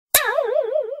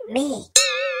me.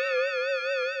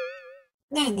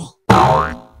 Nanny.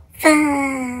 Fun.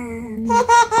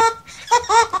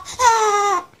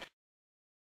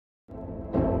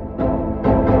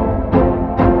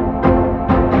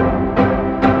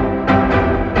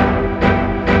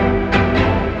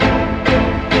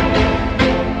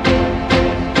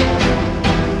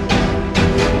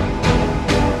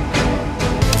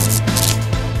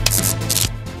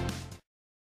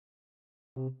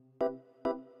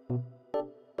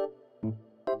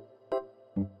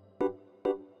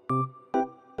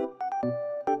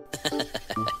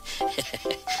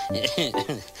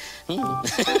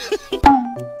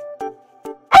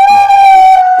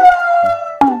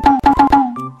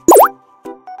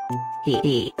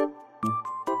 He.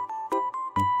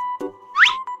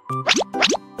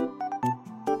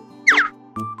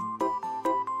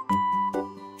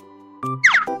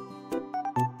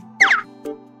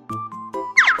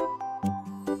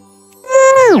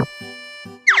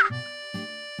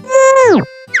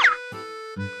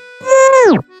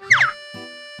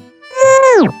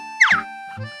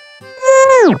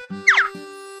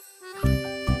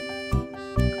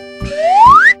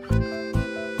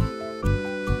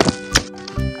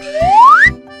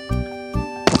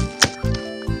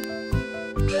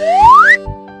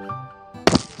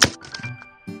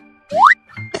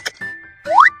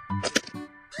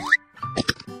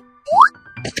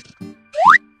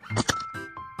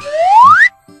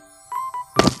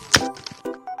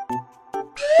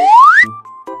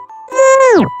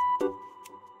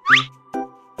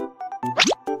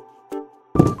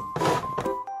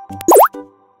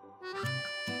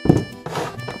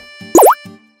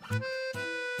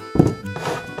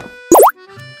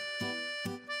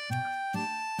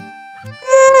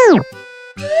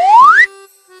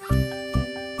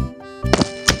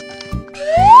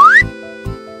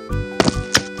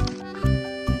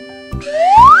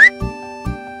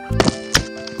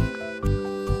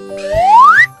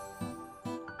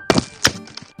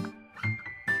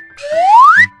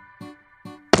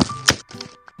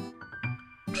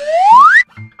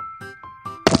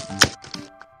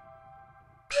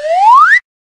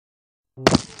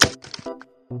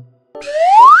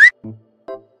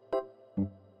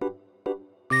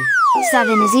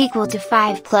 7 is equal to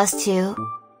 5 plus 2.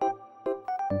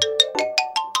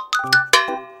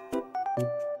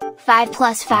 5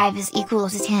 plus 5 is equal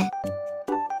to 10.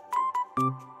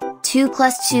 2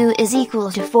 plus 2 is equal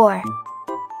to 4.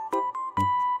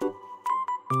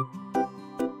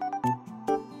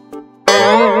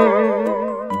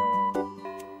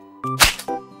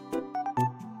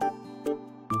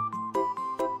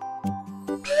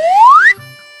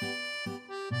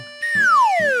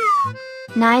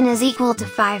 Nine is equal to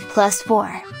 5 plus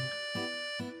 4.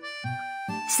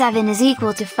 7 is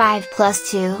equal to 5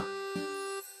 plus 2.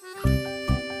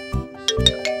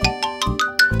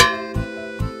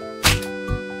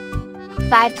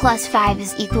 5 plus 5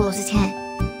 is equal to 10.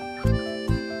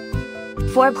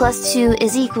 4 plus 2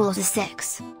 is equal to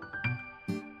 6.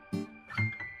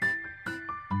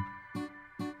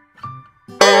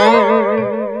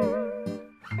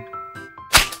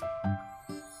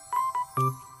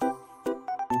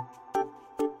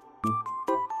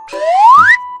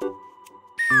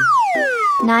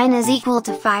 Nine is equal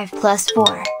to 5 plus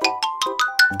 4.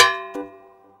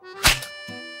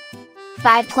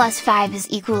 5 plus 5 is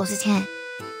equal to 10.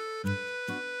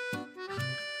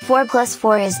 4 plus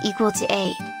 4 is equal to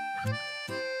 8.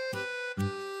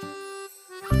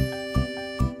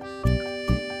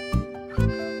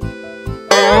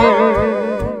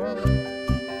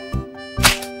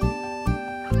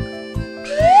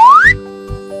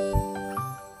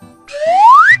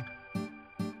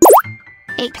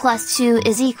 Eight plus 2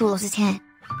 is equal to 10.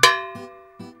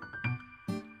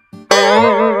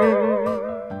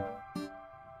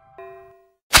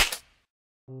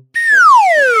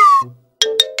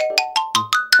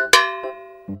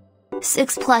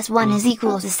 Six plus 1 is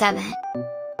equal to 7.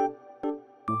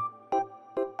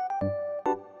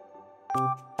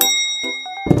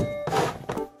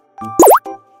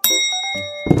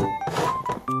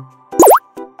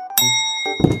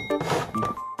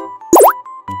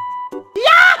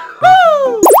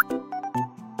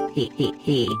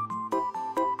 He.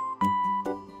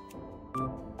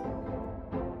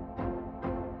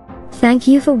 Thank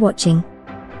you for watching.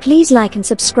 Please like and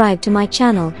subscribe to my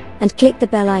channel, and click the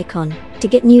bell icon to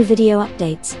get new video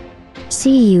updates.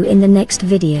 See you in the next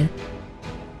video.